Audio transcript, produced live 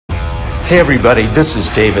Hey everybody, this is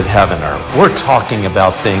David Heavener. We're talking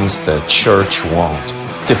about things the church won't.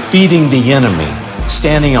 Defeating the enemy,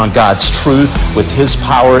 standing on God's truth with His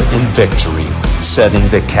power and victory, setting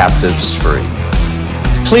the captives free.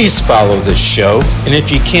 Please follow this show, and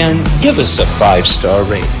if you can, give us a 5-star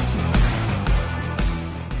rating.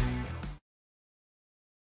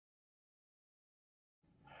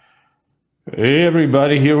 Hey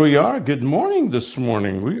everybody, here we are. Good morning this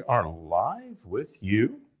morning. We are live with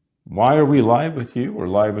you. Why are we live with you? We're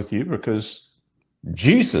live with you because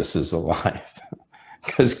Jesus is alive,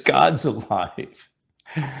 because God's alive.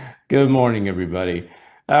 Good morning, everybody.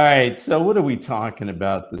 All right, so what are we talking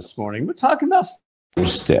about this morning? We're talking about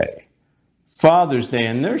Father's Day. Father's Day,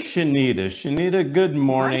 and there's Shanita. Shanita, good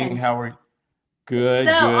morning. How are you? Good,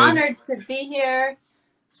 so good. Honored to be here.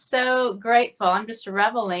 So grateful. I'm just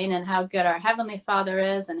reveling in how good our Heavenly Father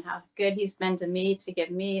is and how good He's been to me to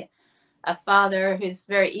give me a father who's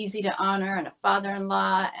very easy to honor and a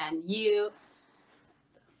father-in-law and you.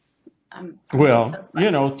 Well, so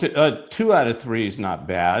you know, 2 out of 3 is not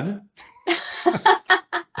bad.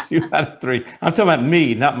 2 out of 3. I'm talking about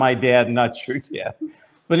me, not my dad, not your dad.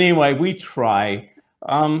 But anyway, we try.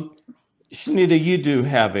 Shanita, you do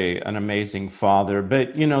have an amazing father,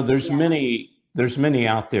 but you know, there's many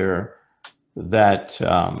out there that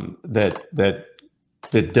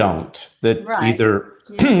don't, that right.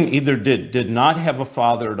 either did not have a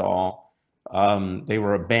father at all. They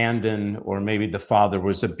were abandoned, or maybe the father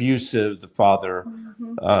was abusive. The father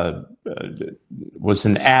was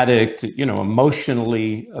an addict, you know,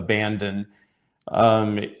 emotionally abandoned.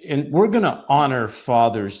 And we're going to honor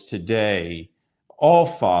fathers today, all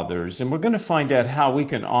fathers, and we're going to find out how we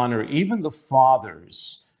can honor even the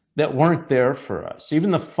fathers that weren't there for us,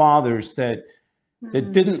 even the fathers that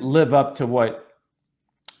didn't live up to what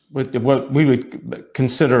we would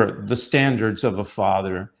consider the standards of a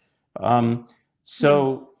father.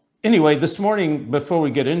 So anyway, this morning, before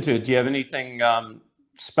we get into it, do you have anything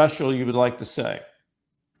special you would like to say?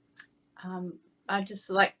 I'd just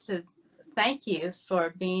like to thank you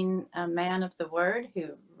for being a man of the Word who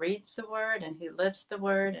reads the Word and who lives the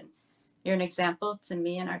Word. And you're an example to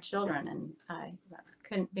me and our children. And I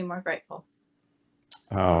couldn't be more grateful.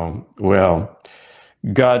 Oh, well,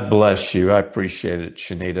 God bless you. I appreciate it,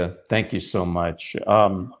 Shanita. Thank you so much.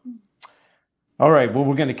 All right. Well,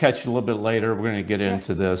 we're going to catch you a little bit later. We're going to get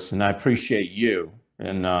into this, and I appreciate you.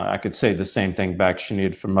 And I could say the same thing back,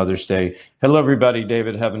 Shanita, for Mother's Day. Hello, everybody.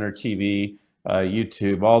 David Heavener TV,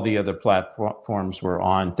 YouTube, all the other platforms we're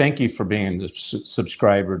on. Thank you for being a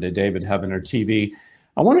subscriber to David Heavener TV.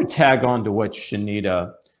 I want to tag on to what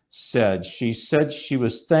Shanita said. She said she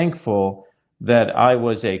was thankful that I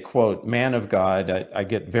was a, quote, man of God. I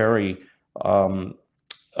get very I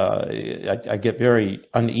get very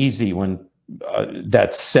uneasy when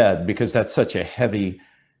that's said, because that's such a heavy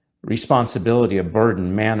responsibility, a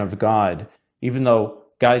burden, man of God. Even though,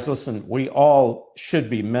 guys, listen, we all should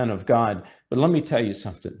be men of God. But let me tell you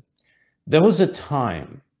something. There was a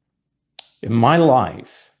time in my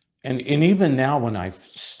life, and even now when I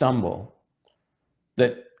stumble,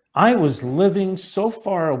 that I was living so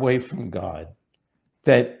far away from God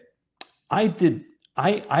that I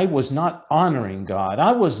was not honoring God.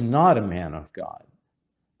 I was not a man of God.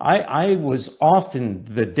 I was off in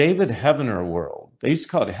the David Heavener world. They used to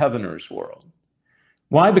call it Heavener's world.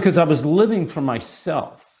 Why? Because I was living for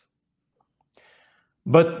myself.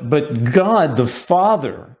 But God, the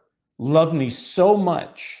Father, loved me so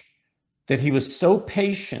much that He was so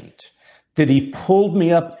patient that He pulled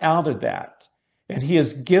me up out of that. And He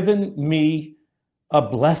has given me a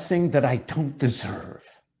blessing that I don't deserve.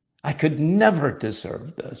 I could never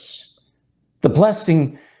deserve this. The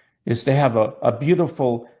blessing is to have a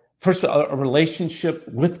beautiful, first, a relationship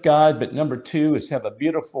with God, but number 2 is to have a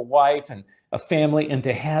beautiful wife and a family, and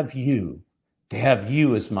to have you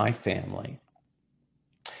as my family.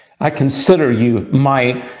 I consider you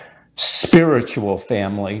my spiritual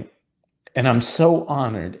family, and I'm so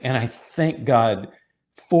honored, and I thank God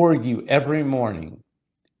for you every morning.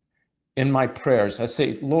 In my prayers, I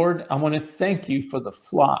say, Lord, I want to thank you for the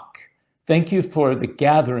flock. Thank you for the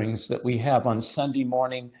gatherings that we have on Sunday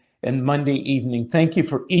morning and Monday evening. Thank you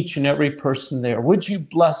for each and every person there. Would you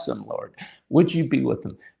bless them, Lord? Would you be with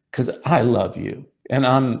them? Because I love you, and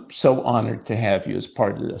I'm so honored to have you as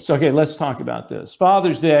part of this. Okay, let's talk about this.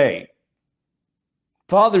 Father's Day.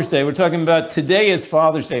 Father's Day. We're talking about today is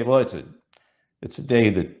Father's Day. Well, it's a day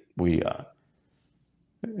that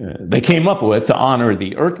they came up with to honor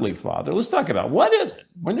the earthly father. Let's talk about, what is it?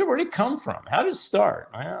 Where did it come from? How did it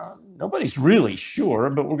start? Well, nobody's really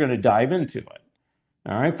sure, but we're going to dive into it.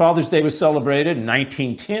 All right, Father's Day was celebrated in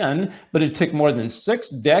 1910, but it took more than 6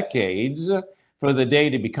 decades for the day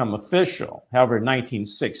to become official. However, in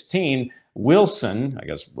 1916, Wilson, I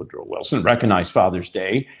guess Woodrow Wilson, recognized Father's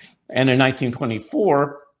Day. And in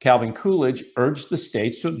 1924, Calvin Coolidge urged the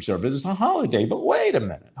states to observe it as a holiday. But wait a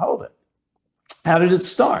minute, hold it. How did it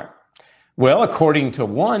start? Well, according to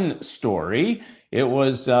one story, it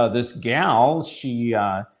was this gal,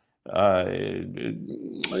 her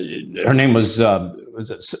name was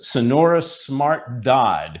it Sonora Smart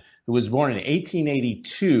Dodd, who was born in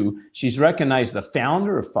 1882. She's recognized the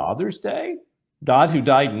founder of Father's Day. Dodd, who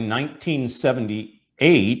died in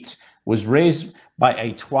 1978, was raised by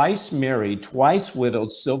a twice married, twice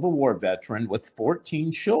widowed Civil War veteran with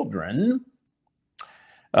 14 children.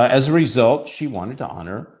 As a result, she wanted to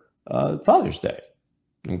honor Father's Day.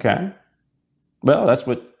 Okay? Well, that's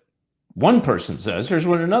what one person says. Here's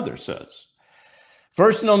what another says.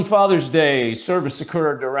 First known Father's Day service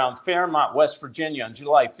occurred around Fairmont, West Virginia on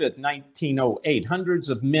July 5th, 1908. Hundreds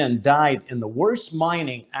of men died in the worst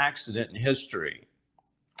mining accident in history,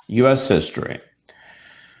 U.S. history.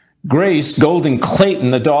 Grace Golden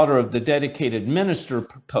Clayton, the daughter of the dedicated minister,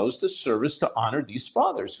 proposed a service to honor these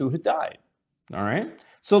fathers who had died. All right?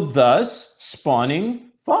 So thus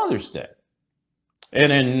spawning Father's Day.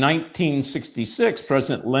 And in 1966,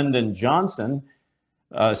 President Lyndon Johnson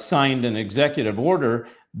signed an executive order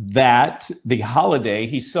that the holiday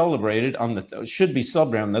he celebrated should be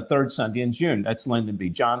celebrated on the third Sunday in June. That's Lyndon B.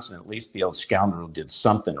 Johnson. At least the old scoundrel did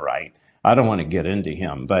something right. I don't want to get into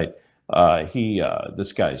him, but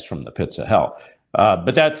this guy's from the pits of hell.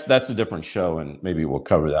 But that's a different show, and maybe we'll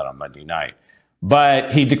cover that on Monday night.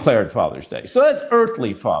 But he declared Father's Day. So that's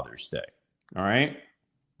earthly Father's Day, all right?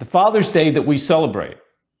 The Father's Day that we celebrate.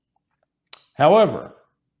 However,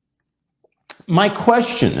 my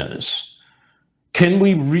question is, can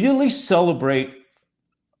we really celebrate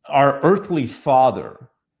our earthly Father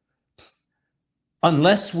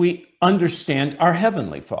unless we understand our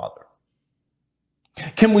Heavenly Father?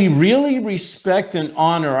 Can we really respect and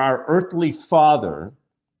honor our earthly Father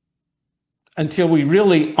until we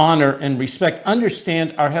really honor and respect,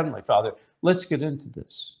 understand our Heavenly Father? Let's get into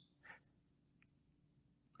this.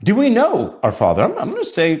 Do we know our Father? I'm going to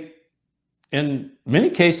say in many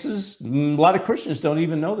cases, a lot of Christians don't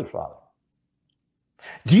even know their Father.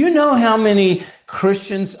 Do you know how many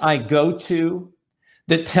Christians I go to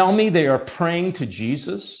that tell me they are praying to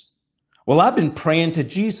Jesus? Well, I've been praying to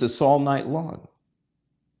Jesus all night long.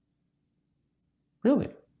 Really?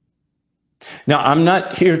 Now, I'm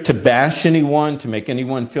not here to bash anyone, to make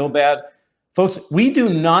anyone feel bad. Folks, we do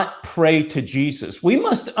not pray to Jesus. We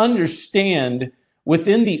must understand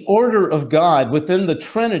within the order of God, within the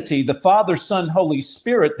Trinity, the Father, Son, Holy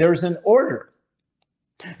Spirit, there's an order.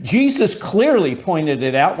 Jesus clearly pointed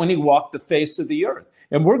it out when he walked the face of the earth,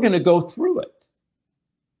 and we're going to go through it.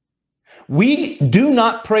 We do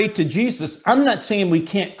not pray to Jesus. I'm not saying we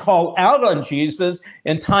can't call out on Jesus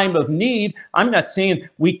in time of need. I'm not saying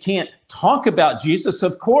we can't talk about Jesus.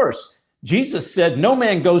 Of course, Jesus said, no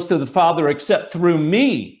man goes to the Father except through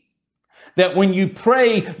me. That when you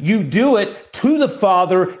pray, you do it to the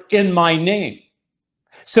Father in my name.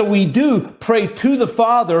 So we do pray to the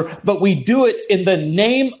Father, but we do it in the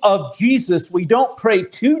name of Jesus. We don't pray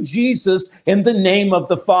to Jesus in the name of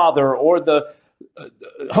the Father or the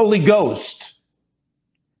Holy Ghost.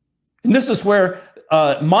 And this is where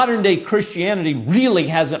modern day Christianity really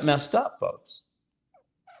hasn't messed up, folks.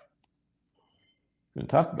 We're going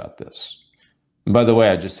to talk about this. And by the way,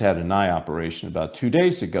 I just had an eye operation about 2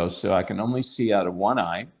 days ago, so I can only see out of one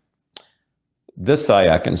eye. This eye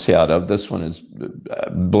I can see out of. This one is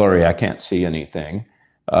blurry. I can't see anything.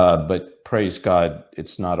 But praise God,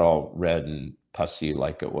 it's not all red and pussy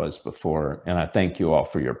like it was before. And I thank you all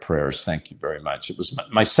for your prayers. Thank you very much. It was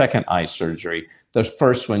my second eye surgery. The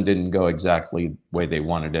first one didn't go exactly the way they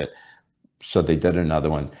wanted it, so they did another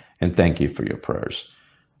one. And thank you for your prayers.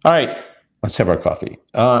 All right, let's have our coffee.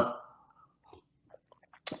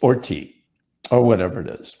 Or tea, or whatever it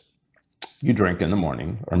is you drink in the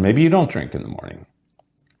morning, or maybe you don't drink in the morning.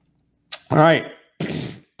 All right.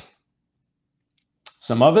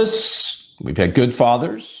 Some of us, we've had good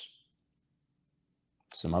fathers.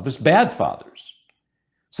 Some of us bad fathers.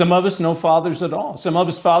 Some of us no fathers at all. Some of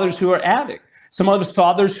us fathers who are addicts. Some of us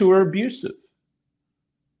fathers who are abusive.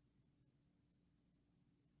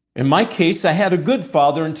 In my case, I had a good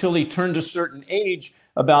father until he turned a certain age,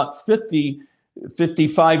 about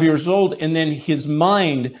 55 years old, and then his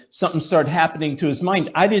mind, something started happening to his mind.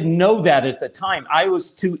 I didn't know that at the time. I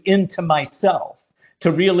was too into myself,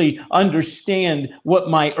 to really understand what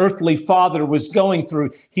my earthly father was going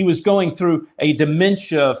through. He was going through a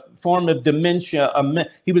form of dementia.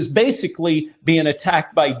 He was basically being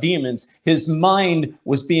attacked by demons. His mind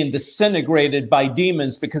was being disintegrated by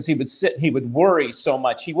demons because he would sit and he would worry so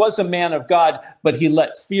much. He was a man of God, but he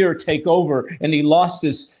let fear take over, and he lost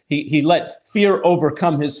his He let fear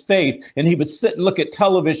overcome his faith, and he would sit and look at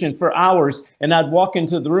television for hours, and I'd walk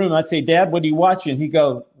into the room. I'd say, "Dad, what are you watching?" He'd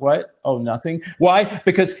go, "What? Oh, nothing." Why?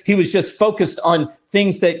 Because he was just focused on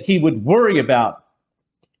things that he would worry about.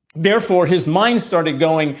 Therefore, his mind started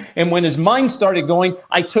going, and when his mind started going,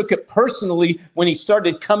 I took it personally when he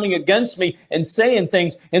started coming against me and saying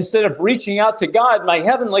things. Instead of reaching out to God, my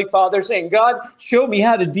heavenly Father, saying, "God, show me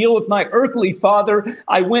how to deal with my earthly father,"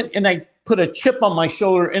 I went and I put a chip on my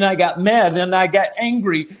shoulder, and I got mad and I got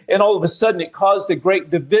angry, and all of a sudden it caused a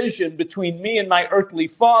great division between me and my earthly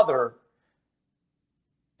father.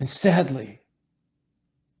 And sadly,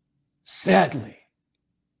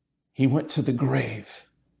 he went to the grave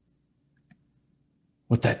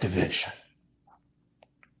with that division.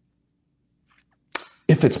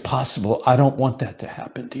 If it's possible, I don't want that to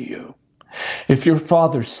happen to you. If your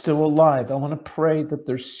father's still alive, I want to pray that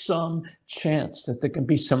there's some chance that there can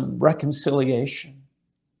be some reconciliation.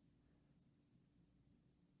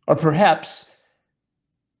 Or perhaps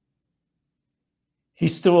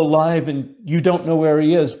he's still alive and you don't know where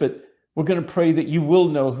he is, but we're going to pray that you will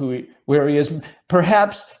know where he is.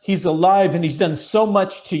 Perhaps he's alive and he's done so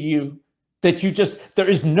much to you that there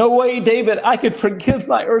is no way, David, I could forgive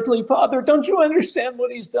my earthly father. Don't you understand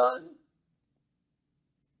what he's done?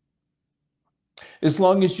 As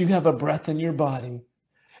long as you have a breath in your body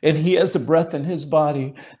and he has a breath in his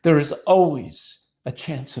body, there is always a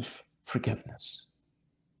chance of forgiveness.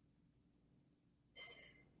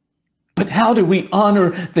 But how do we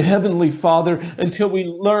honor the Heavenly Father until we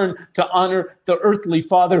learn to honor the earthly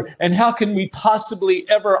father? And how can we possibly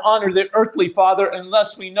ever honor the earthly father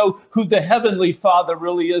unless we know who the Heavenly Father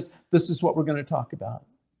really is? This is what we're going to talk about.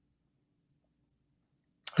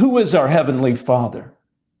 Who is our Heavenly Father?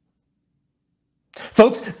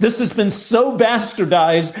 Folks, this has been so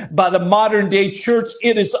bastardized by the modern day church,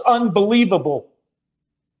 it is unbelievable.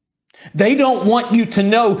 They don't want you to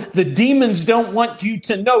know, the demons don't want you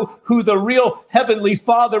to know who the real Heavenly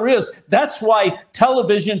Father is. That's why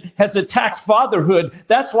television has attacked fatherhood.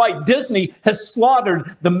 That's why Disney has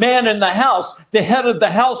slaughtered the man in the house, the head of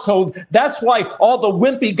the household. That's why all the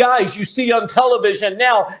wimpy guys you see on television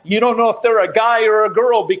now, you don't know if they're a guy or a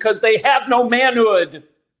girl because they have no manhood.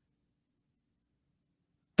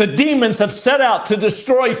 The demons have set out to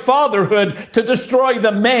destroy fatherhood, to destroy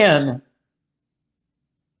the man.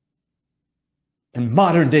 And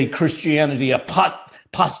modern day Christianity,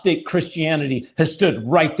 apostate Christianity, has stood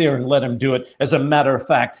right there and let him do it. As a matter of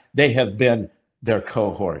fact, they have been their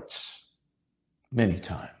cohorts many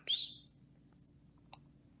times.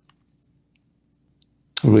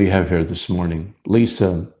 What do we have here this morning?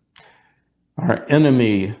 Lisa, our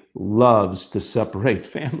enemy loves to separate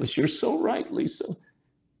families. You're so right, Lisa.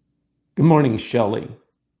 Good morning, Shelley.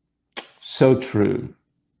 So true.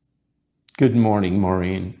 Good morning,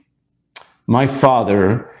 Maureen. My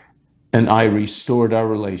father and I restored our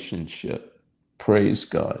relationship. Praise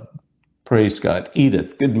God. Praise God.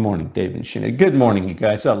 Edith, good morning. Dave and Sheena. Good morning, you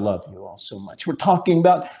guys. I love you all so much. We're talking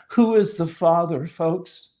about who is the Father,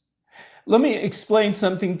 folks. Let me explain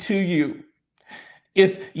something to you.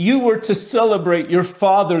 If you were to celebrate your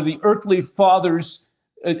father, the earthly fathers,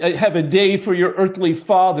 have a day for your earthly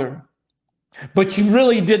father, but you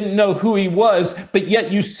really didn't know who he was, but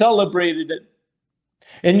yet you celebrated it.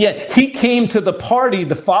 And yet he came to the party,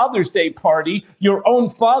 the Father's Day party. Your own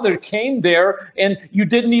father came there and you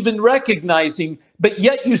didn't even recognize him. But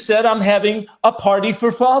yet you said, I'm having a party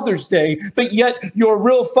for Father's Day. But yet your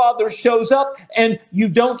real father shows up and you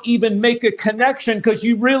don't even make a connection because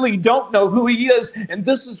you really don't know who he is. And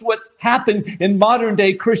this is what's happened in modern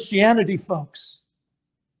day Christianity, folks.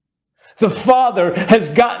 The Father has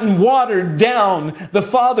gotten watered down. The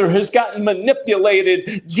Father has gotten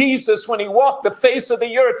manipulated. Jesus, when he walked the face of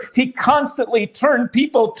the earth, he constantly turned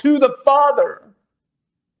people to the Father.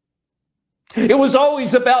 It was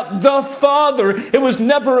always about the Father. It was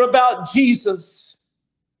never about Jesus.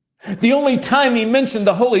 The only time he mentioned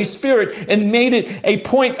the Holy Spirit and made it a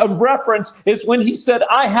point of reference is when he said,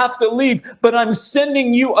 I have to leave, but I'm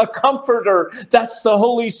sending you a comforter. That's the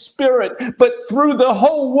Holy Spirit. But through the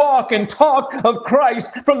whole walk and talk of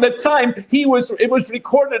Christ, from the time it was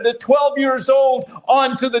recorded at 12 years old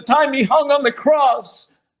on to the time he hung on the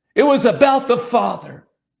cross, it was about the Father.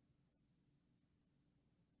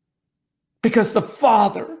 Because the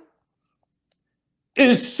Father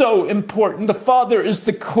is so important. The Father is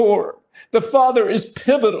the core. The Father is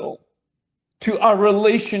pivotal to our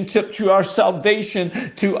relationship, to our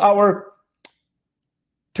salvation, to our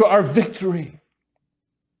victory.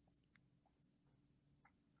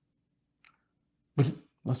 But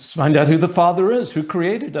let's find out who the Father is, who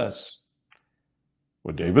created us.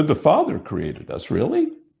 Well, David, the Father created us, really?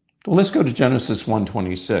 Well, let's go to Genesis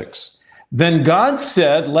 1:26. Then God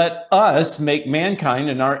said, let us make mankind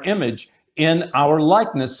in our image, in our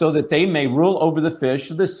likeness, so that they may rule over the fish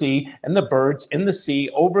of the sea and the birds in the sea,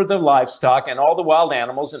 over the livestock and all the wild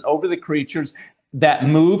animals, and over the creatures that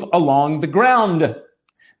move along the ground.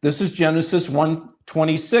 This is Genesis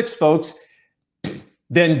 1:26, folks.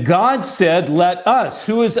 Then God said, let us.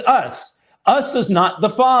 Who is us? Us is not the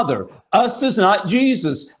Father. Us is not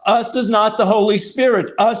Jesus. Us is not the Holy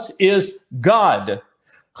Spirit. Us is God.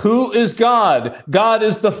 Who is God? God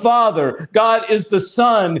is the Father. God is the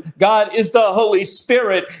Son. God is the Holy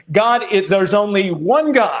Spirit. There's only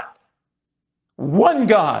one God. One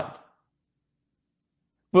God.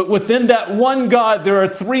 But within that one God, there are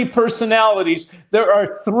three personalities. There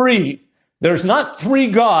are three. There's not three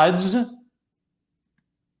gods.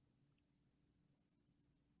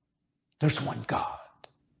 There's one God.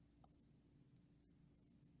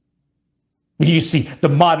 You see, the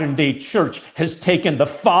modern day church has taken the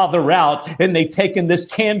Father out, and they've taken this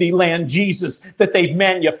Candyland Jesus that they've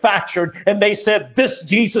manufactured, and they said, this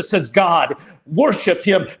Jesus is God. Worship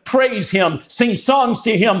him, praise him, sing songs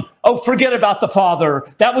to him. Oh, forget about the Father.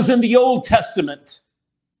 That was in the Old Testament.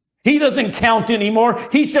 He doesn't count anymore.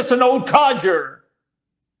 He's just an old codger.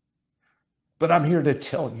 But I'm here to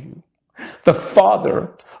tell you, the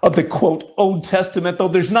Father of the, quote, Old Testament, though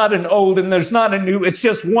there's not an old and there's not a new, it's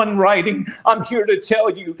just one writing. I'm here to tell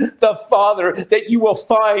you, the Father that you will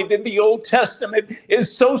find in the Old Testament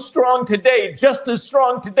is so strong today, just as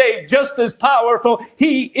strong today, just as powerful.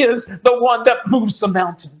 He is the one that moves the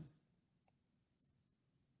mountain.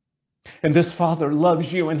 And this Father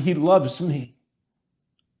loves you, and he loves me.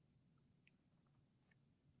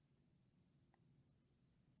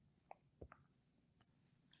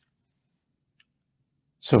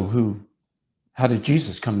 So how did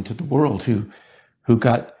Jesus come into the world? Who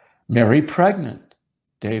got Mary pregnant?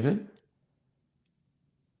 David?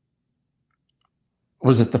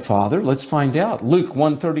 Was it the Father? Let's find out. Luke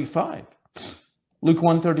 1:35. Luke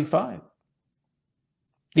 1:35.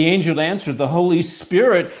 The angel answered, the Holy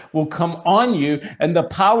Spirit will come on you, and the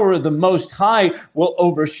power of the Most High will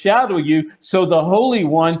overshadow you. So the Holy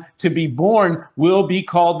One to be born will be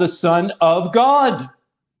called the Son of God.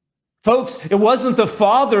 Folks, it wasn't the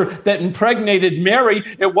Father that impregnated Mary.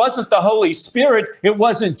 It wasn't the Holy Spirit. It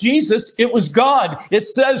wasn't Jesus. It was God. It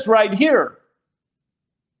says right here,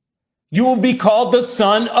 you will be called the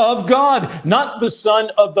Son of God, not the Son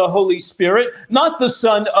of the Holy Spirit, not the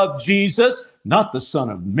Son of Jesus, not the Son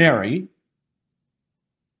of Mary.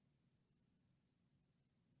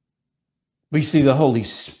 We see the Holy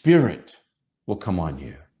Spirit will come on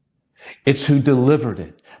you. It's who delivered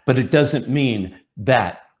it, but it doesn't mean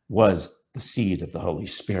that was the seed of the Holy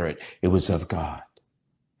Spirit. It was of God.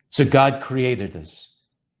 So God created us.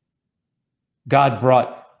 God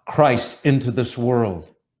brought Christ into this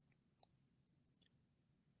world.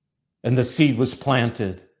 And the seed was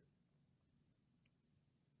planted.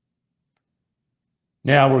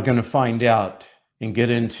 Now we're going to find out and get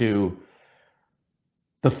into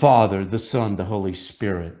the Father, the Son, the Holy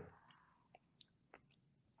Spirit.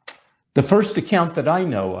 The first account that I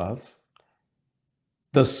know of,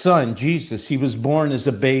 the Son, Jesus, he was born as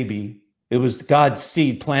a baby. It was God's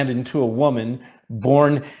seed planted into a woman,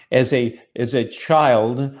 born as a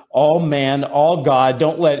child, all man, all God.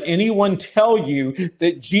 Don't let anyone tell you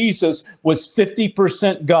that Jesus was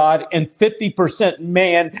 50% God and 50%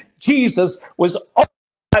 man. Jesus was all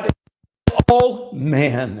God and all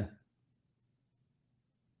man.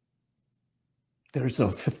 There's no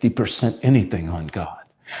 50% anything on God.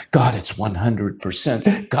 God is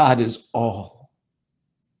 100%. God is all.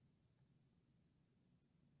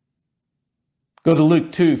 Go to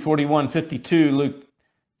Luke 2:41-52, Luke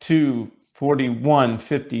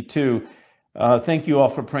 2:41-52. Thank you all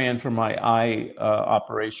for praying for my eye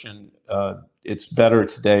operation. It's better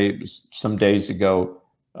today. It was some days ago,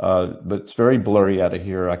 but it's very blurry out of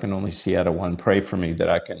here. I can only see out of one. Pray for me that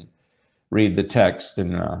I can read the text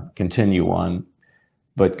and continue on.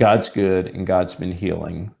 But God's good, and God's been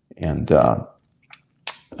healing. And I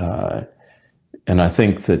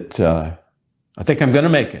think that I think I'm going to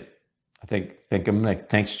make it. I think I'm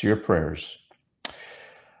thanks to your prayers.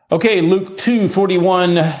 Okay, Luke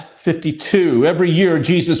 2:41 52. Every year,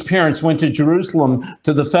 Jesus' parents went to Jerusalem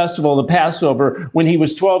to the festival of the Passover. When he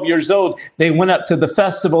was 12 years old, they went up to the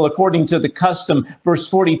festival according to the custom. Verse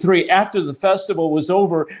 43, after the festival was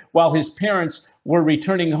over, while his parents were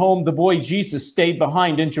returning home, the boy Jesus stayed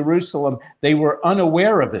behind in Jerusalem. They were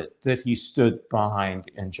unaware of it, that he stood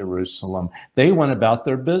behind in Jerusalem. They went about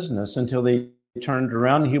their business until they turned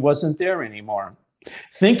around and he wasn't there anymore.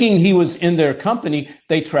 Thinking he was in their company,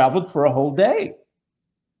 they traveled for a whole day.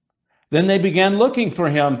 Then they began looking for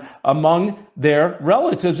him among their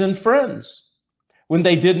relatives and friends. When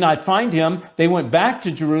they did not find him, they went back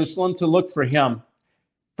to Jerusalem to look for him.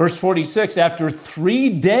 Verse 46, after 3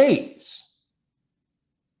 days,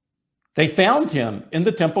 they found him in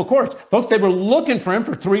the temple courts. Folks, they were looking for him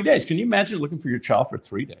for 3 days. Can you imagine looking for your child for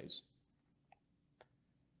 3 days?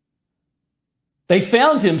 They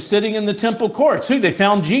found him sitting in the temple courts. Who? They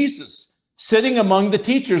found Jesus sitting among the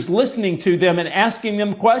teachers, listening to them and asking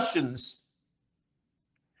them questions.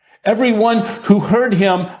 Everyone who heard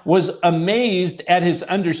him was amazed at his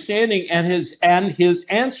understanding and his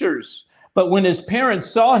answers. But when his parents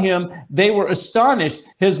saw him, they were astonished.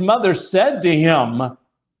 His mother said to him,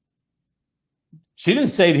 she didn't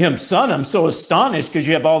say to him, son, I'm so astonished because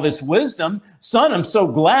you have all this wisdom. Son, I'm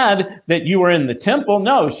so glad that you are in the temple.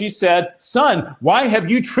 No, she said, son, why have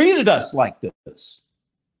you treated us like this?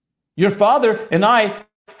 Your father and I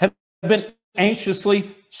have been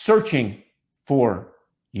anxiously searching for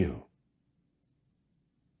you.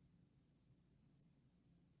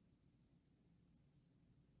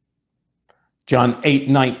 John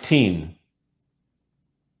 8:19.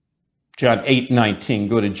 John 8:19.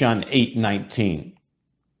 Go to John 8:19.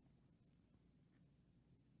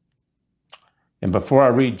 And before I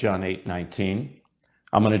read John 8:19,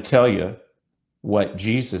 I'm going to tell you what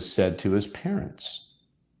Jesus said to his parents.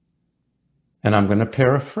 And I'm going to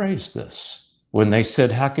paraphrase this. When they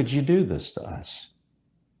said, how could you do this to us?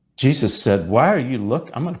 Jesus said, why are you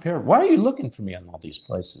looking for me in all these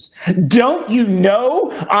places? Don't you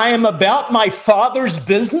know I am about my Father's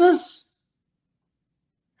business?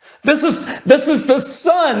 This is the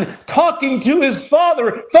Son talking to his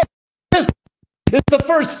Father. This is the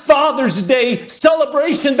first Father's Day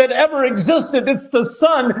celebration that ever existed. It's the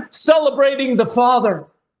Son celebrating the Father.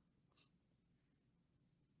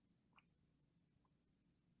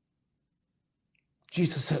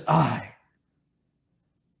 Jesus said, I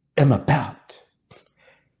am about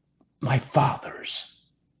my Father's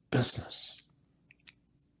business.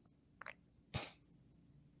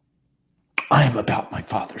 I am about my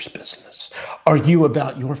Father's business. Are you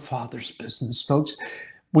about your Father's business, folks?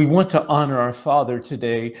 We want to honor our Father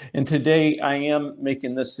today. And today I am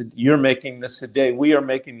making this, you're making this a day. We are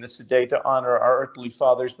making this a day to honor our earthly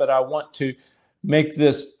fathers. But I want to make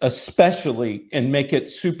this especially and make it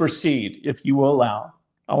supersede, if you will allow.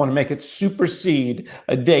 I want to make it supersede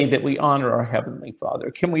a day that we honor our Heavenly Father.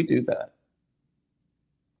 Can we do that?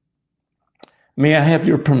 May I have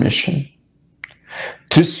your permission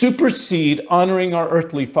to supersede honoring our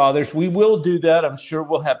earthly fathers? We will do that. I'm sure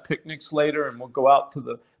we'll have picnics later and we'll go out to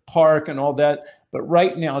the park and all that. But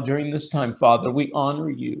right now, during this time, Father, we honor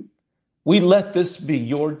you. We let this be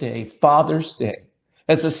your day, Father's Day,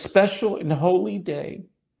 as a special and holy day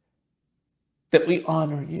that we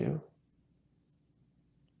honor you.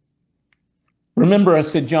 Remember, I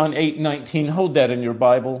said John 8:19. Hold that in your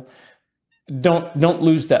Bible. Don't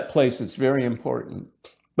lose that place. It's very important.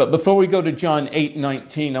 But before we go to John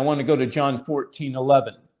 8:19, I want to go to John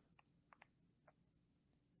 14:11.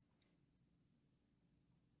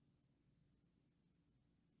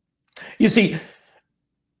 You see,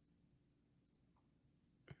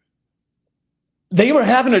 they were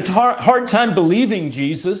having a hard time believing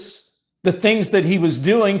Jesus, the things that he was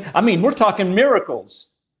doing. I mean, we're talking miracles.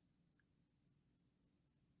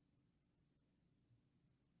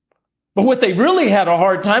 But what they really had a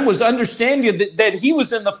hard time was understanding that he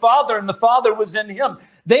was in the Father and the Father was in him.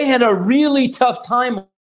 They had a really tough time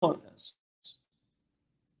on this.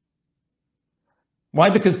 Why?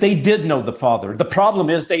 Because they did know the Father. The problem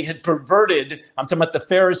is they had perverted, I'm talking about the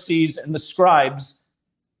Pharisees and the scribes.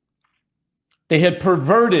 They had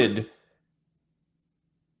perverted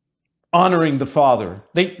honoring the Father.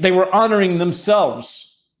 They were honoring themselves.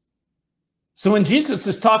 So when Jesus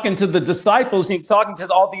is talking to the disciples, he's talking to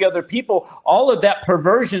all the other people, all of that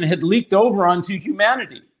perversion had leaked over onto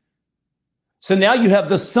humanity. So now you have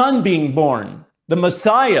the Son being born, the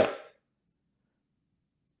Messiah,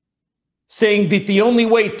 saying that the only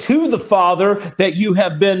way to the Father that you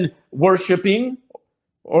have been worshiping,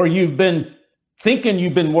 or you've been thinking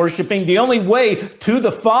you've been worshiping, the only way to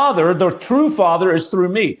the Father, the true Father, is through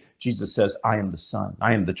me. Jesus says, I am the Son,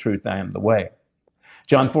 I am the truth, I am the way.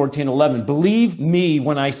 John 14:11, believe me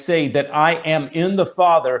when I say that I am in the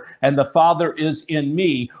Father and the Father is in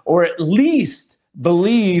me, or at least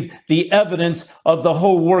believe the evidence of the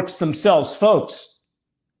whole works themselves. Folks,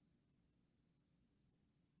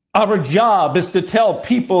 our job is to tell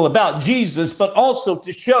people about Jesus, but also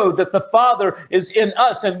to show that the Father is in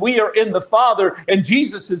us and we are in the Father and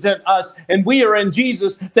Jesus is in us and we are in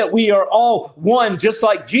Jesus, that we are all one, just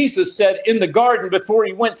like Jesus said in the garden before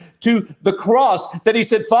he went to the cross, that he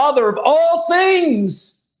said, Father of all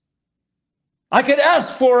things, I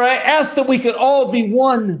asked that we could all be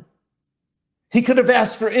one. He could have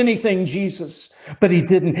asked for anything, Jesus, but he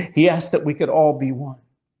didn't. He asked that we could all be one.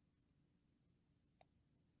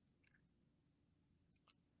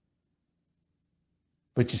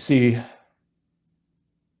 But you see,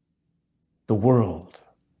 the world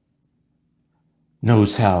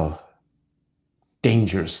knows how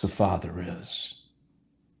dangerous the Father is.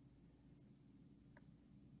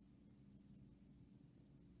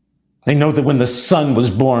 They know that when the Son was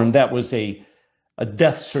born, that was a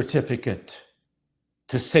death certificate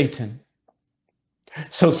to Satan.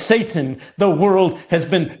 So Satan, the world, has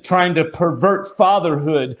been trying to pervert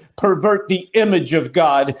fatherhood, pervert the image of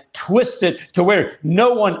God, twist it to where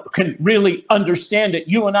no one can really understand it.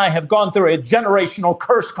 You and I have gone through a generational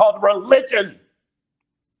curse called religion,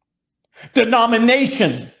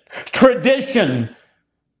 denomination, tradition,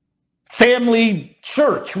 family,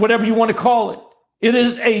 church, whatever you want to call it. It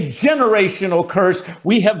is a generational curse.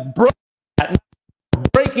 We have broken that.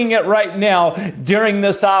 Breaking it right now during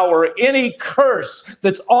this hour. Any curse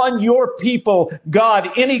that's on your people, God,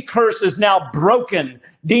 any curse is now broken.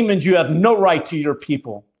 Demons, you have no right to your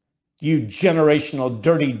people. You generational,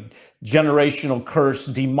 dirty, generational curse,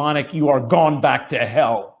 demonic, you are gone back to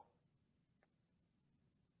hell.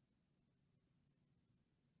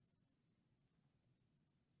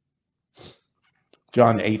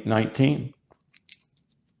 John 8:19.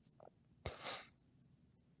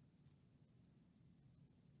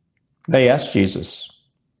 They asked Jesus,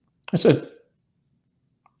 I said,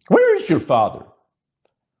 where is your Father?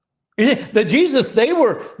 The Jesus the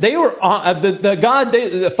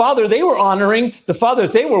Father they were honoring, the Father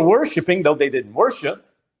they were worshiping, though they didn't worship.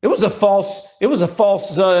 It was a false,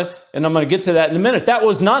 and I'm going to get to that in a minute. That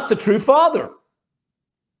was not the true Father.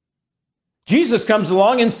 Jesus comes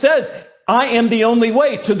along and says, I am the only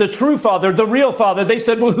way to the true Father, the real Father. They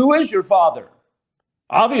said, well, who is your Father?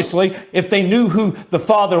 Obviously, if they knew who the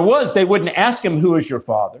Father was, they wouldn't ask him, who is your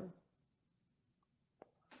Father?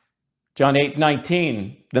 John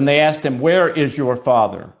 8:19, then they asked him, where is your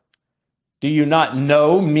Father? Do you not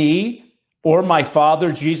know me or my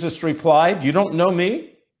Father? Jesus replied, you don't know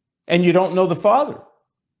me and you don't know the Father.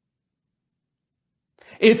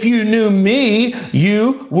 If you knew me,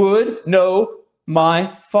 you would know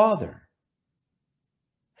my Father.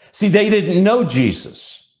 See, they didn't know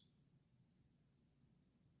Jesus.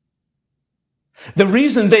 The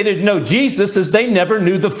reason they didn't know Jesus is they never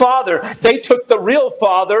knew the Father. They took the real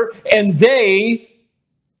Father and they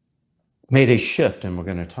made a shift, and we're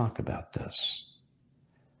going to talk about this.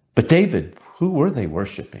 But David, who were they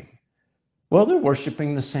worshiping? Well, they're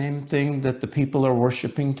worshiping the same thing that the people are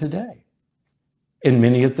worshiping today in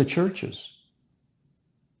many of the churches.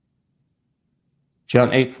 John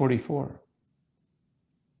 8:44.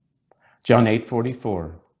 John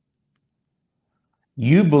 8:44.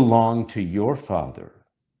 You belong to your father,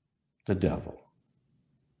 the devil,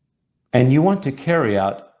 and you want to carry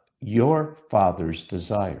out your father's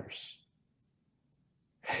desires.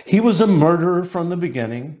 He was a murderer from the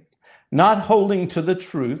beginning, not holding to the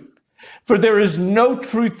truth, for there is no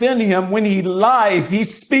truth in him. When he lies, he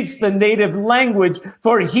speaks the native language,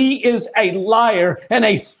 for he is a liar and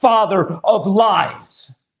a father of lies.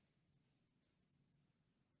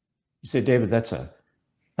 You say, David, that's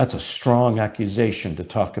a strong accusation to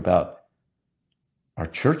talk about our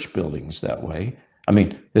church buildings that way. I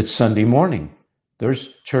mean, it's Sunday morning.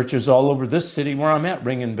 There's churches all over this city where I'm at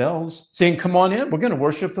ringing bells, saying, come on in, we're going to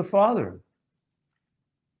worship the Father.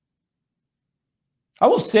 I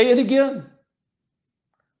will say it again.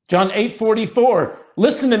 John 8:44.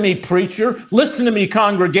 Listen to me, preacher. Listen to me,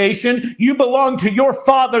 congregation. You belong to your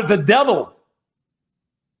father, the devil,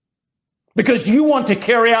 because you want to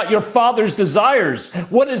carry out your father's desires.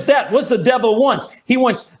 What is that? What's the devil wants? He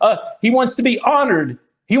wants to be honored.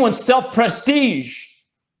 He wants self-prestige.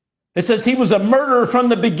 It says he was a murderer from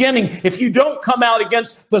the beginning. If you don't come out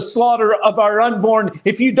against the slaughter of our unborn,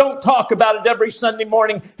 if you don't talk about it every Sunday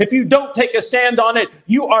morning, if you don't take a stand on it,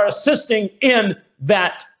 you are assisting in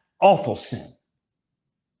that awful sin.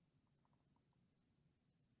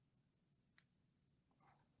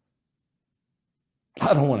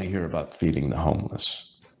 I don't want to hear about feeding the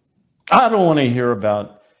homeless. I don't want to hear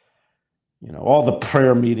about, all the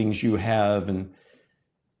prayer meetings you have and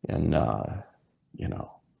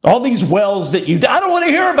all these wells that I don't want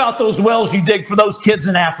to hear about those wells you dig for those kids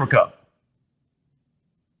in Africa.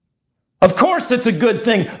 Of course, it's a good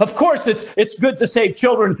thing. Of course, it's good to save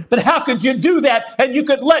children. But how could you do that and you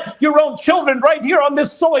could let your own children right here on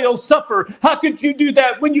this soil suffer? How could you do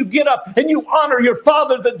that when you get up and you honor your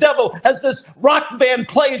father, the devil, as this rock band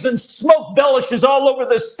plays and smoke bellishes all over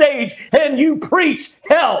the stage and you preach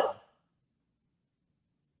hell?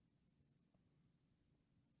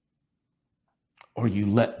 Or you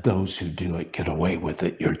let those who do it get away with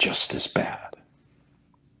it, you're just as bad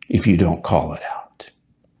if you don't call it out.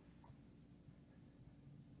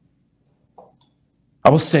 I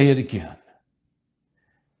will say it again.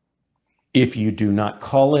 If you do not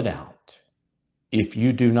call it out, if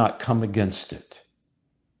you do not come against it,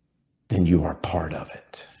 then you are part of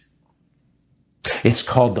it. It's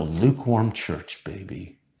called the lukewarm church,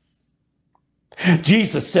 baby.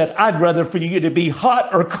 Jesus said, I'd rather for you to be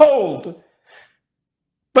hot or cold,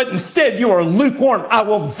 but instead you are lukewarm. I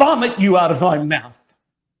will vomit you out of my mouth.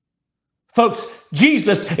 Folks,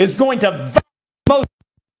 Jesus is going to vomit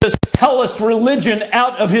this hellish religion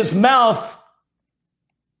out of his mouth.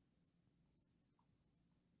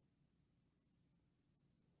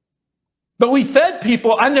 But we fed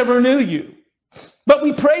people, I never knew you. But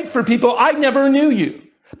we prayed for people, I never knew you.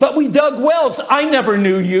 But we dug wells, I never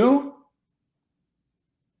knew you.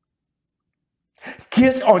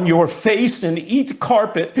 Get on your face and eat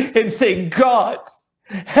carpet and say, God,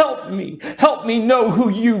 help me know who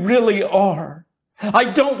you really are. I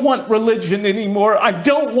don't want religion anymore. I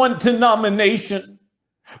don't want denomination.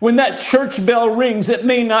 When that church bell rings, it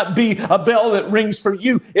may not be a bell that rings for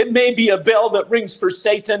you. It may be a bell that rings for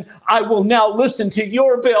Satan. I will now listen to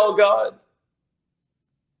your bell, God.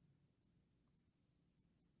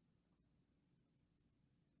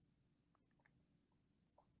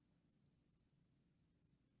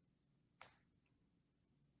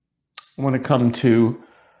 I want to come to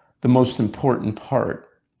the most important part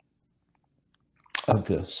of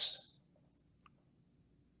this.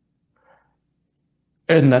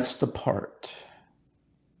 And that's the part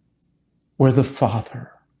where the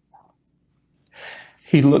Father,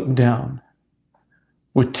 he looked down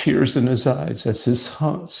with tears in his eyes as his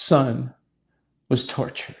son was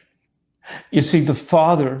tortured. You see, the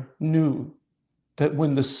Father knew that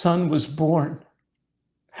when the Son was born,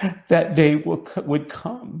 that day would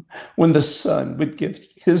come when the Son would give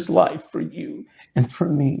his life for you and for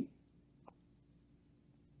me.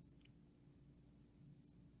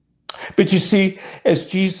 But you see, as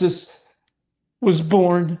Jesus was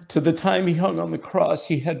born to the time he hung on the cross,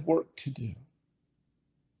 he had work to do.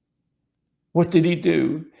 What did he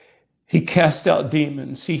do? He cast out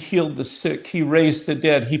demons. He healed the sick. He raised the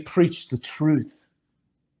dead. He preached the truth.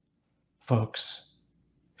 Folks,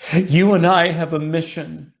 you and I have a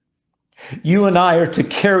mission. You and I are to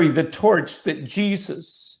carry the torch that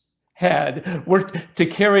Jesus had. We're to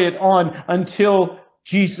carry it on until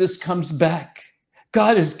Jesus comes back.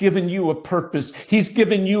 God has given you a purpose. He's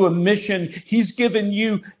given you a mission. He's given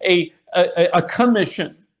you a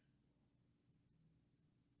commission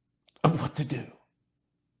of what to do.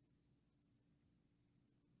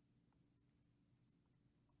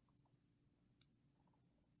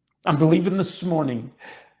 I'm believing this morning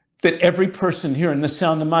that every person here in the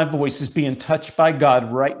sound of my voice is being touched by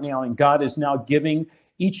God right now, and God is now giving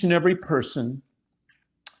each and every person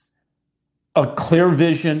a clear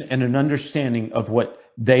vision and an understanding of what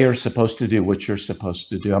they are supposed to do, what you're supposed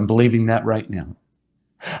to do. I'm believing that right now.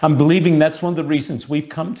 I'm believing that's one of the reasons we've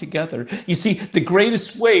come together. You see, the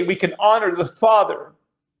greatest way we can honor the Father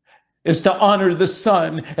is to honor the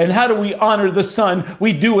Son. And how do we honor the Son?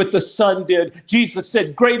 We do what the Son did. Jesus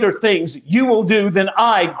said, greater things you will do than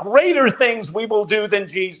I. Greater things we will do than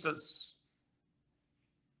Jesus.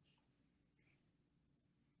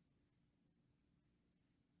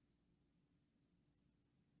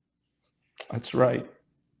 That's right.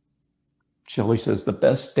 Shelley says the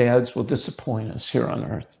best dads will disappoint us here on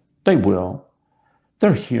earth. They will.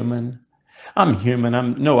 They're human. I'm human.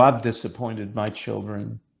 I've disappointed my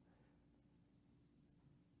children.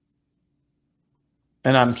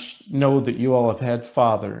 And I know that you all have had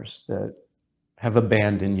fathers that have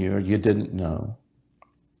abandoned you or you didn't know.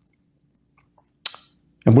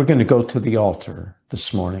 And we're going to go to the altar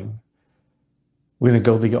this morning. We're going to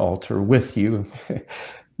go to the altar with you.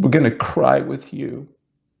 We're going to cry with you.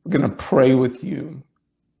 We're going to pray with you.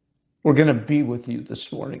 We're going to be with you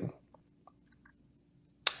this morning.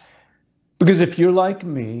 Because if you're like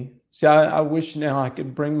me, See, I wish now I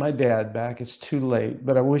could bring my dad back. It's too late,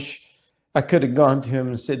 but I wish I could have gone to him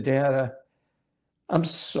and said, Dad, I'm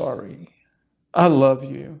sorry. I love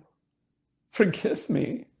you. Forgive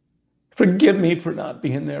me. Forgive me for not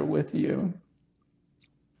being there with you.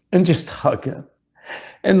 And just hug him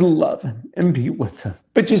and love him and be with him.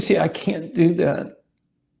 But you see, I can't do that.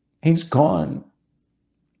 He's gone.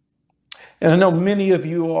 And I know many of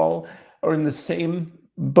you all are in the same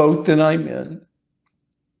boat that I'm in.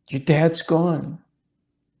 Your dad's gone.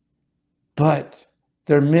 But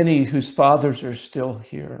there are many whose fathers are still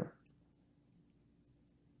here.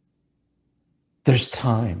 There's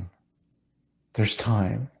time. There's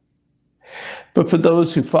time. But for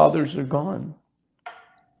those whose fathers are gone,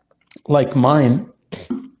 like mine,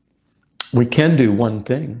 we can do one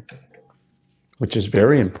thing, which is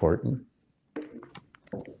very important.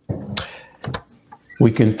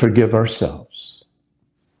 We can forgive ourselves.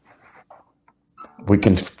 We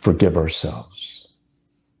can forgive ourselves.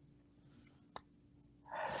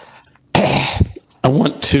 I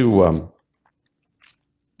want to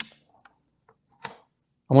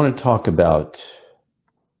talk about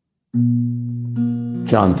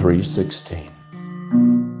John 3:16.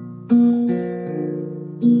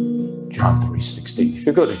 John 3:16. If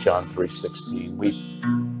you go to John 3:16,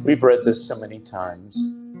 we've read this so many times.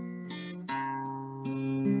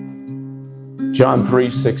 John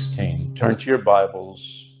 3:16. Turn to your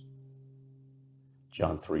Bibles.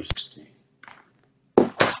 John 3:16.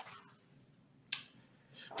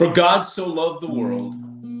 For God so loved the world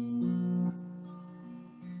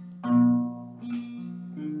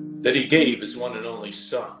that he gave his one and only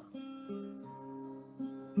Son,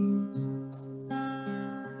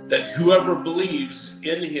 that whoever believes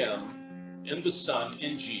in him, in the Son,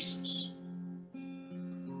 in Jesus,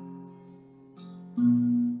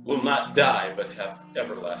 will not die but have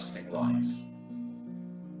everlasting life.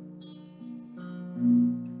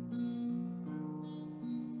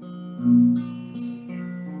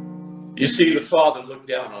 You see, the Father looked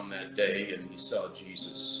down on that day and he saw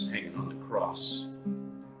Jesus hanging on the cross.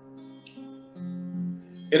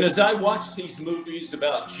 And as I watch these movies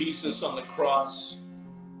about Jesus on the cross,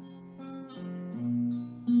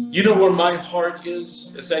 you know where my heart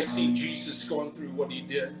is as I see Jesus going through what he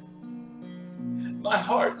did? My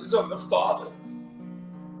heart is on the Father.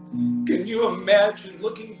 Can you imagine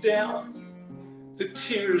looking down, the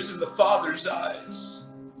tears in the Father's eyes,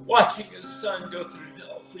 watching his Son go through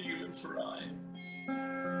hell for you and for I?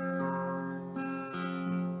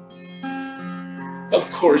 Of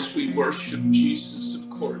course we worship Jesus. Of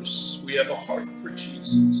course we have a heart for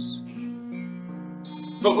Jesus.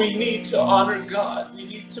 But we need to honor God. We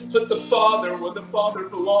need to put the Father where the Father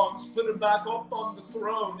belongs, put him back up on the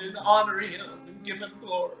throne and honor him and give him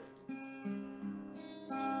glory.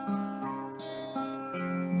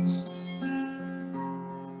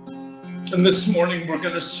 And this morning we're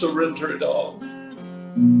going to surrender it all.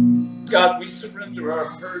 God, we surrender our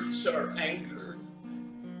hurts, our anger,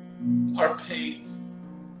 our pain,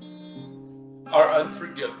 our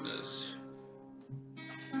unforgiveness.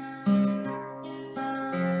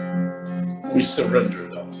 We surrender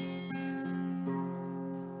it all.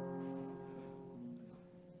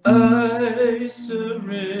 I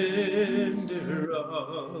surrender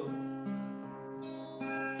all.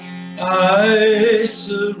 I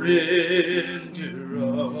surrender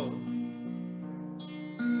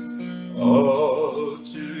all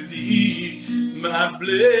to thee, my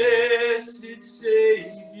blessed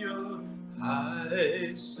Savior.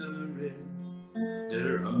 I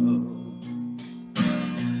surrender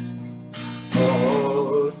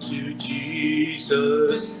all to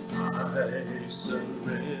Jesus. I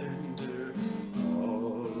surrender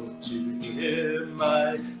all to him.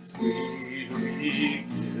 I freely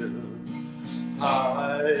give.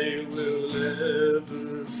 I will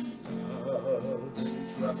ever love and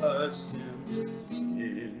trust him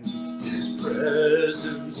in his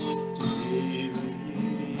presence daily.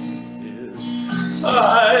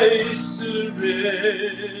 I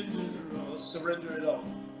surrender all. Surrender it all.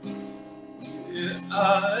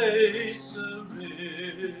 I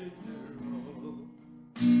surrender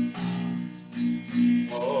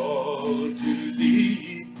all to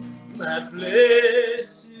thee, my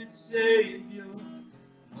blessed Savior.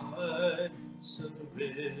 I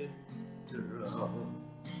surrender all.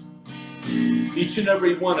 Each and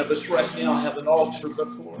every one of us right now have an altar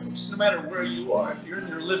before us. No matter where you are, if you're in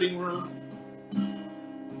your living room,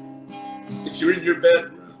 if you're in your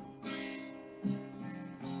bedroom,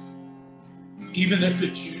 even if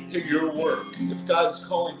it's your work, if God's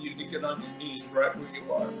calling you to get on your knees right where you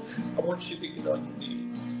are, I want you to get on your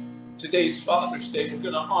knees. Today's Father's Day. We're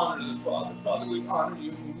going to honor the Father. Father, we honor you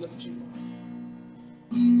and we lift you up.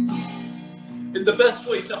 And the best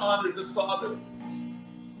way to honor the Father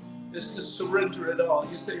is to surrender it all.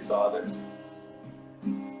 You say, Father,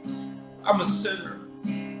 I'm a sinner.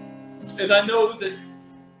 And I know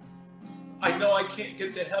I can't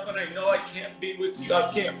get to heaven. I know I can't be with you.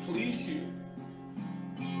 I can't please you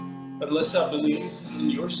unless I believe in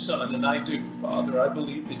your Son. And I do, Father. I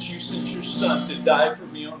believe that you sent your Son to die for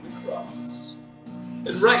me on the cross.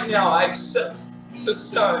 And right now I accept the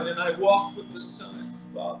Son and I walk with the Son,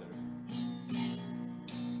 Father.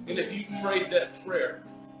 And if you prayed that prayer,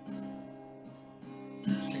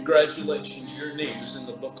 congratulations, your name is in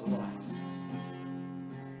the book of life.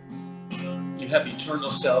 You have eternal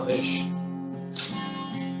salvation.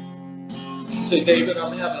 You say, David,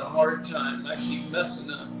 I'm having a hard time. I keep messing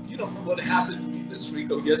up. You don't know what happened to me this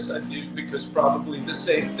week. Oh, yes, I do, because probably the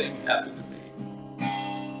same thing happened to me.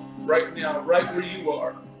 Right now, right where you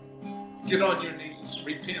are, get on your knees,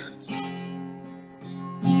 repent.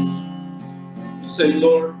 You say,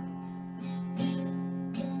 Lord,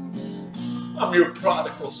 I'm your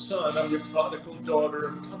prodigal son. I'm your prodigal daughter.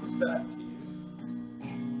 I'm coming back to you.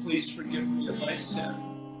 Please forgive me of my sin.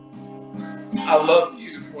 I love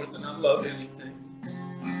you more than I love anything.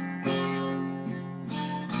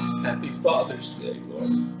 Happy Father's Day,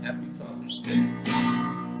 Lord. Happy Father's Day.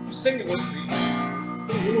 Sing it with me.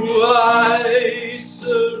 Oh, I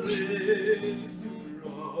surrender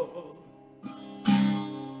all.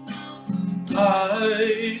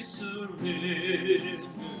 I surrender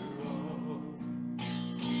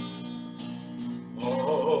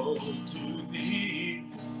all to thee,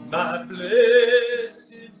 my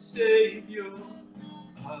blessed Savior.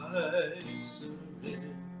 I surrender.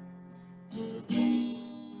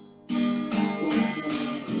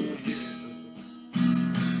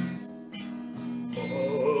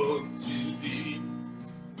 All to thee,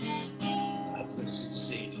 my blessed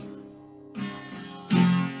Savior.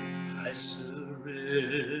 I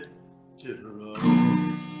surrender all.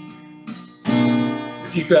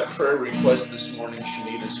 If you've got prayer requests this morning,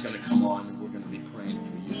 Shanita's going to come on and we're going to be praying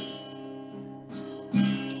for you.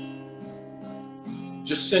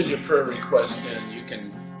 Just send your prayer request in. You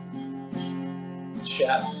can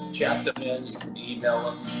chat them in. You can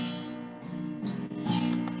email them.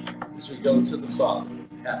 As we go to the Father,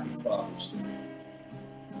 happy Father's Day.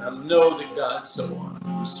 And I know that God's so honored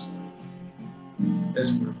this morning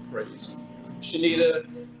as we're praising Him. Shanita,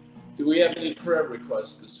 do we have any prayer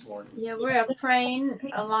requests this morning? Yeah, we're praying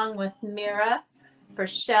along with Mira, for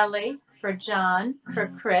Shelley, for John, for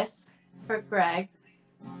Chris, for Greg,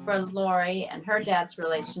 for Lori and her dad's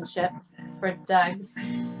relationship, for Doug's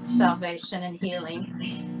salvation and healing.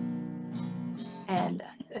 And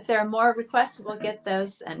if there are more requests, we'll get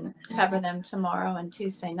those and cover them tomorrow and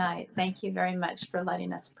Tuesday night. Thank you very much for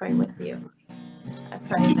letting us pray with you. I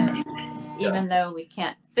pray that even though we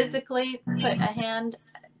can't physically put a hand,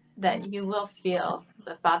 that you will feel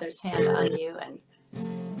the Father's hand on you and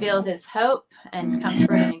feel His hope and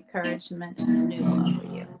comfort and encouragement and renewal over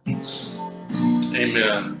you.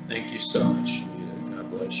 Amen. Thank you so much, Shanita. God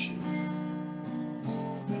bless you.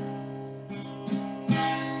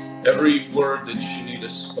 Every word that Shanita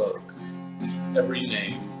spoke, every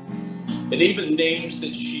name, and even names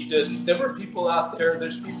that she didn't. There were people out there,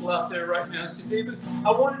 there's people out there right now say, David,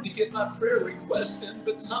 I wanted to get my prayer request in,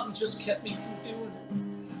 but something just kept me from doing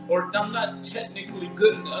it. Or I'm not technically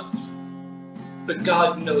good enough. But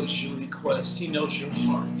God knows your request. He knows your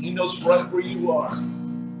heart. He knows right where you are.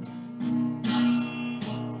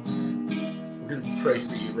 We're going to pray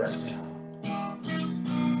for you right now.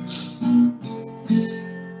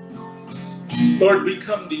 Lord, we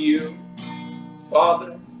come to you,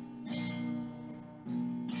 Father.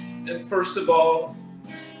 And first of all,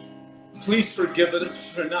 please forgive us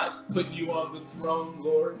for not putting you on the throne,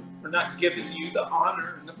 Lord, for not giving you the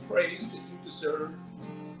honor and the praise that you deserve,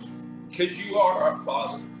 because you are our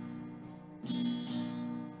Father.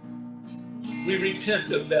 We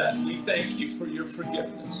repent of that. We thank you for your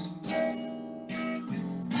forgiveness.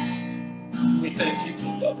 We thank you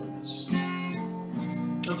for loving us.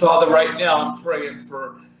 And Father, right now I'm praying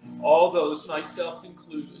for all those, myself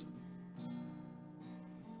included,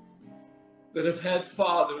 that have had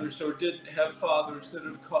fathers or didn't have fathers that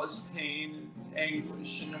have caused pain and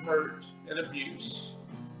anguish and hurt and abuse.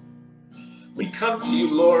 We come to you,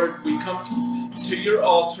 Lord. We come to your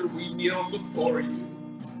altar. We kneel before you.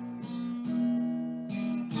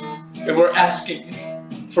 And we're asking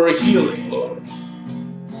for a healing, Lord.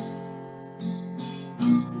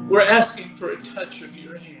 We're asking for a touch of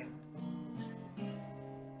your hand.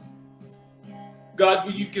 God,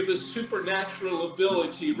 will you give us supernatural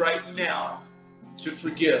ability right now to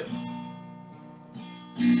forgive?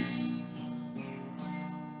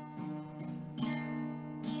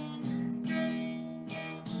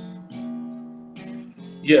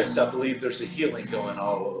 Yes, I believe there's a healing going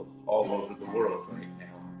all over the world right now.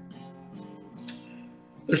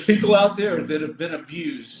 There's people out there that have been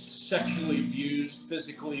abused, sexually abused,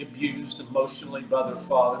 physically abused, emotionally by their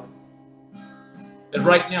father. And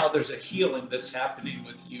right now there's a healing that's happening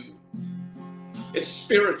with you. It's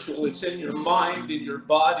spiritual, it's in your mind, in your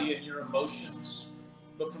body, and your emotions.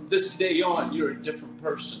 But from this day on, you're a different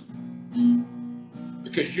person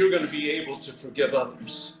because you're going to be able to forgive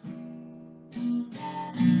others.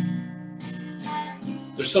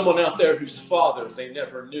 There's someone out there whose father they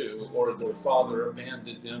never knew, or their father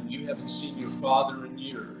abandoned them. You haven't seen your father in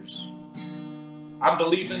years. I'm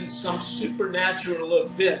believing some supernatural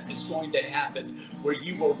event is going to happen where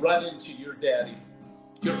you will run into your daddy,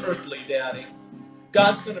 your earthly daddy.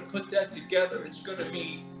 God's going to put that together. You're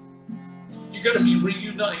going to be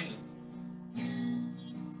reunited.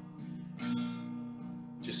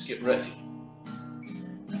 Just get ready.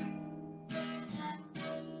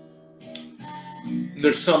 And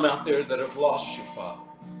there's some out there that have lost your father.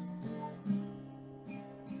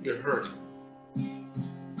 You're hurting.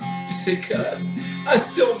 You say, God, I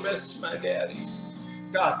still miss my daddy.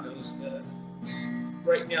 God knows that.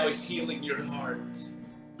 Right now, he's healing your heart.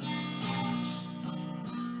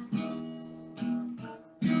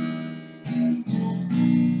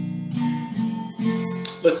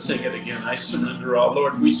 Let's sing it again. I surrender all.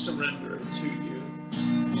 Lord, we surrender it to you.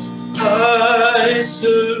 I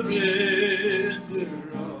surrender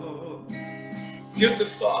all. Give the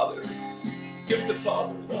Father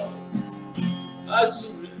love. I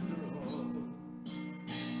surrender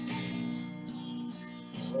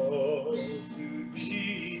all to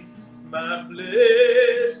thee, my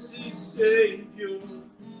blessed Savior.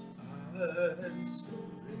 I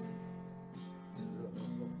surrender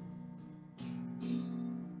all.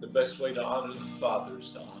 The best way to honor the Father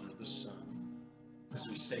is to honor the Son. As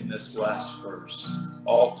we sing this last verse,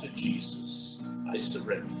 all to Jesus, I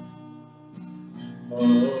surrender.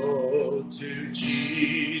 Oh, to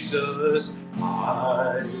Jesus,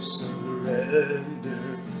 I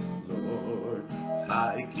surrender. Lord,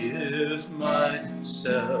 I give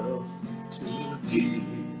myself to thee.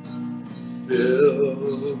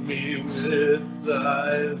 Fill me with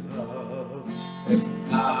thy love and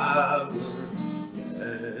power.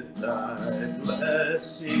 Let thy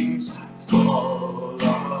blessings fall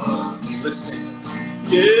on me. Listen.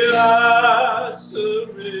 Yeah, I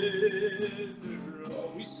surrender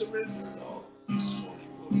all. We surrender all this morning,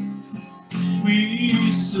 Lord.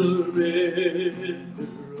 We surrender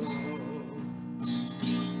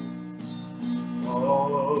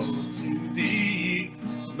all to thee,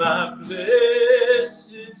 my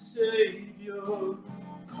blessed Savior.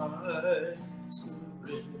 I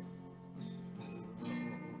surrender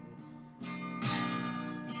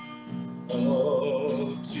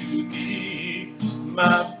all to thee,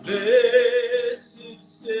 my blessed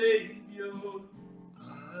Savior.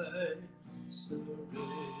 I surrender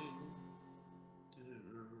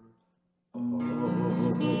all.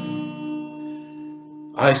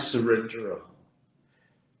 I surrender all.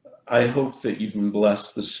 I hope that you've been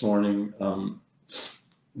blessed this morning.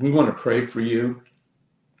 We want to pray for you.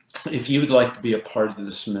 If you would like to be a part of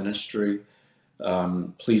this ministry,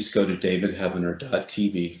 please go to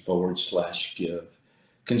davidheavener.tv/give.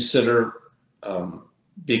 Consider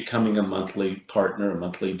becoming a monthly partner, a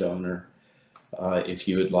monthly donor. If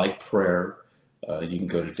you would like prayer, you can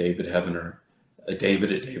go to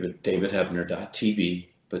davidheavener.tv,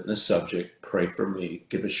 put in the subject, pray for me.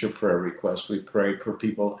 Give us your prayer request. We pray for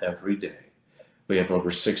people every day. We have over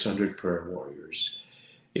 600 prayer warriors.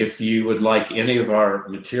 If you would like any of our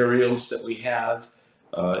materials that we have,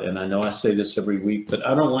 and I know I say this every week, but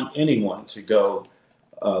I don't want anyone to go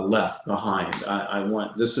left behind.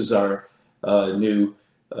 This is our new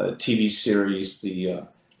TV series, The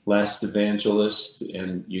Last Evangelist,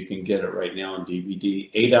 and you can get it right now on DVD.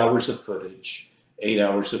 8 hours of footage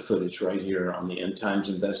right here on the End Times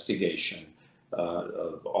Investigation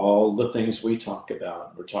of all the things we talk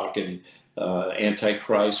about. We're talking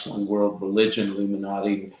Antichrist, One World Religion,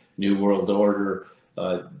 Illuminati, New World Order,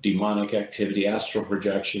 demonic activity, astral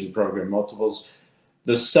projection, program multiples.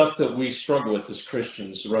 The stuff that we struggle with as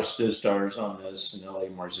Christians. Russ Dizdar is on this, and L.A.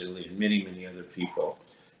 Marzulli, and many, many other people.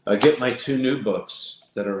 Get my 2 new books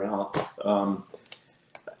that are out.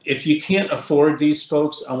 If you can't afford these,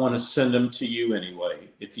 folks, I want to send them to you anyway,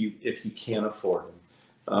 if you can't afford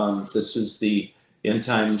them. This is the End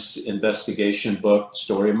Times investigation book,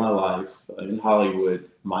 Story of My Life in Hollywood,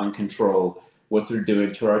 Mind Control, what they're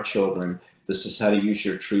doing to our children. This is how to use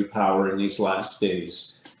your true power in these last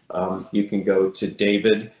days. You can go to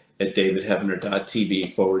David at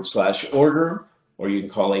davidheavener.tv/order, or you can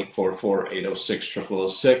call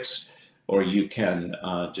 844-806-0006, or you can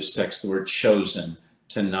just text the word chosen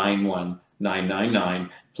to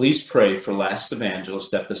 91999. Please pray for Last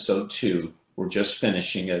Evangelist, episode 2. We're just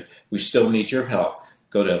finishing it. We still need your help.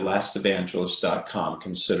 Go to lastevangelist.com.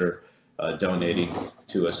 Consider donating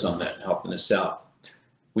to us on that, helping us out.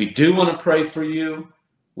 We do want to pray for you.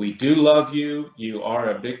 We do love you. You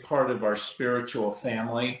are a big part of our spiritual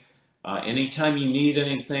family. Anytime you need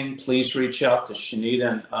anything, please reach out to Shanita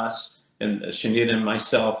and us, and Shanita and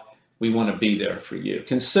myself. We want to be there for you.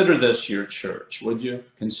 Consider this your church, would you?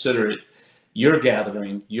 Consider it your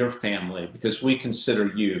gathering, your family, because we consider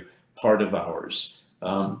you part of ours.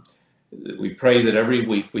 We pray that every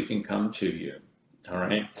week we can come to you. All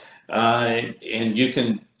right. And you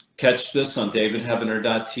can catch this on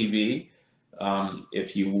davidheavener.tv.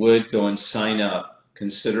 If you would go and sign up,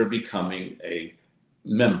 consider becoming a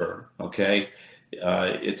member. Okay.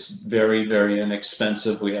 It's very, very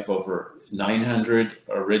inexpensive. We have over 900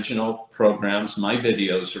 original programs. My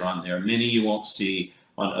videos are on there. Many you won't see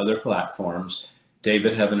on other platforms.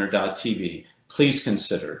 davidheavener.tv. Please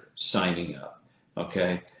consider signing up.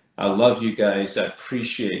 Okay. I love you guys. I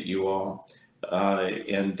appreciate you all.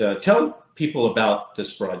 And tell people about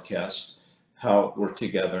this broadcast, how we're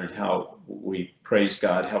together and how we praise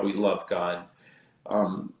God, how we love God.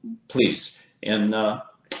 Please. And all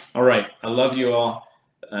right. I love you all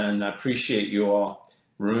and I appreciate you all.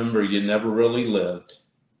 Remember, you never really lived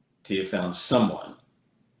till you found someone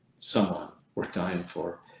worth dying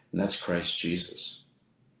for, and that's Christ Jesus.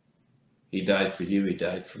 He died for you. He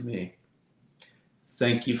died for me.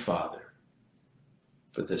 Thank you, Father,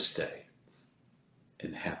 for this day,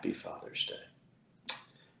 and happy Father's Day.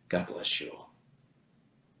 God bless you all.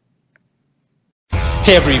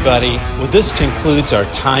 Hey everybody, well this concludes our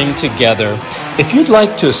time together. If you'd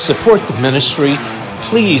like to support the ministry,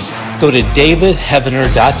 please go to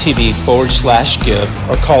davidheavener.tv/give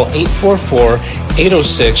or call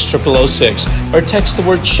 844-806-0006 or text the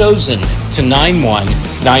word chosen to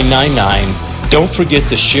 91999. Don't forget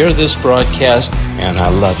to share this broadcast, and I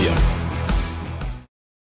love you.